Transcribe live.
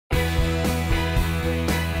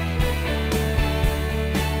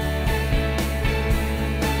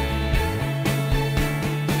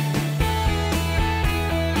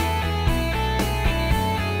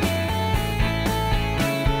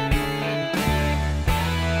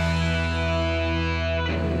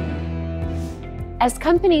As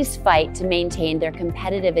companies fight to maintain their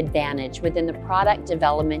competitive advantage within the product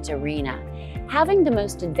development arena, having the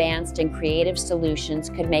most advanced and creative solutions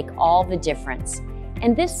could make all the difference.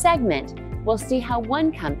 In this segment, we'll see how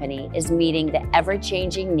one company is meeting the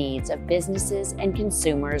ever-changing needs of businesses and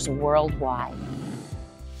consumers worldwide.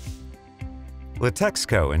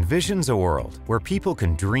 Latexco envisions a world where people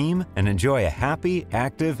can dream and enjoy a happy,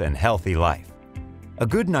 active, and healthy life. A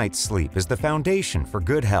good night's sleep is the foundation for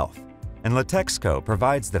good health, and Latexco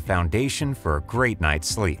provides the foundation for a great night's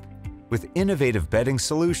sleep with innovative bedding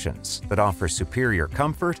solutions that offer superior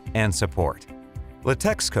comfort and support.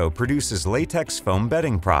 Latexco produces latex foam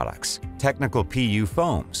bedding products, technical PU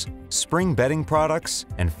foams, spring bedding products,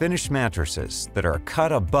 and finished mattresses that are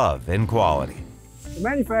cut above in quality. The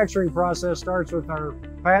manufacturing process starts with our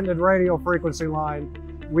patented radio frequency line.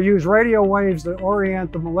 We use radio waves that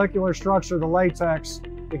orient the molecular structure of the latex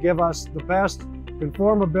to give us the best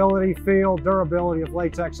conformability, feel, durability of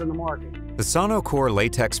latex in the market. The Sonocore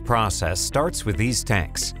latex process starts with these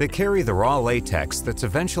tanks that carry the raw latex that's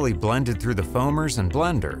eventually blended through the foamers and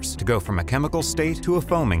blenders to go from a chemical state to a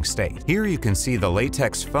foaming state. Here you can see the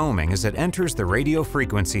latex foaming as it enters the radio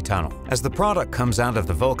frequency tunnel. As the product comes out of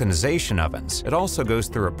the vulcanization ovens, it also goes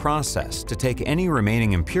through a process to take any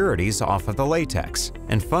remaining impurities off of the latex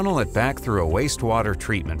and funnel it back through a wastewater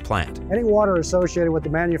treatment plant. Any water associated with the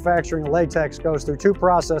manufacturing of latex goes through two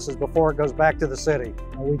processes before it goes back to the city.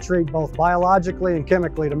 We treat both biologically and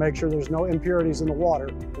chemically to make sure there's no impurities in the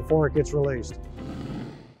water before it gets released.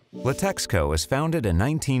 Latexco was founded in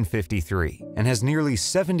 1953 and has nearly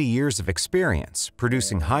 70 years of experience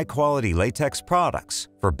producing high-quality latex products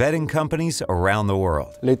for bedding companies around the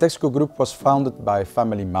world. Latexco Group was founded by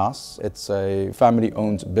family Maas. It's a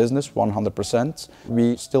family-owned business, 100%.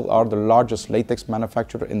 We still are the largest latex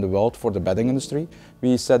manufacturer in the world for the bedding industry.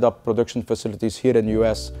 We set up production facilities here in the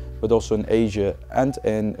US, but also in Asia and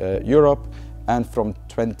in Europe. And from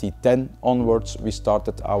 2010 onwards, we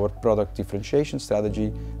started our product differentiation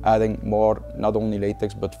strategy, adding more, not only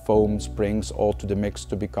latex, but foam, springs, all to the mix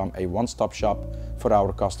to become a one-stop shop for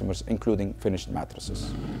our customers, including finished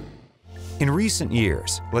mattresses. In recent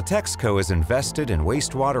years, Latexco has invested in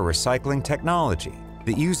wastewater recycling technology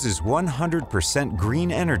that uses 100%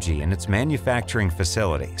 green energy in its manufacturing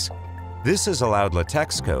facilities. This has allowed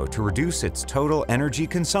Latexco to reduce its total energy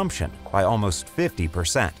consumption by almost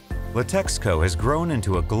 50%. Latexco has grown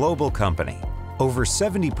into a global company. Over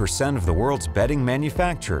 70% of the world's bedding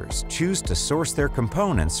manufacturers choose to source their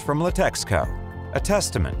components from Latexco, a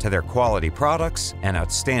testament to their quality products and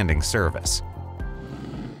outstanding service.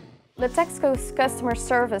 Latexco's customer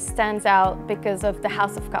service stands out because of the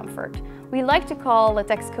House of Comfort. We like to call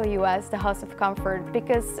Latexco US the House of Comfort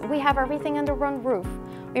because we have everything under one roof.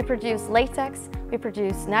 We produce latex, we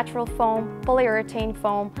produce natural foam, polyurethane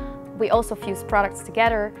foam, we also fuse products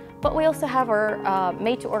together, but we also have our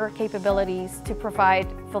made-to-order capabilities to provide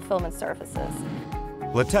fulfillment services.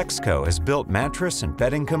 Latexco has built mattress and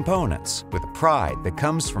bedding components with pride that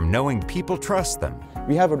comes from knowing people trust them.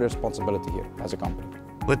 We have a responsibility here as a company.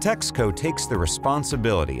 Latexco takes the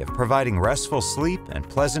responsibility of providing restful sleep and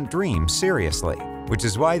pleasant dreams seriously, which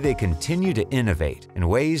is why they continue to innovate in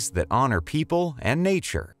ways that honor people and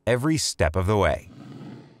nature every step of the way.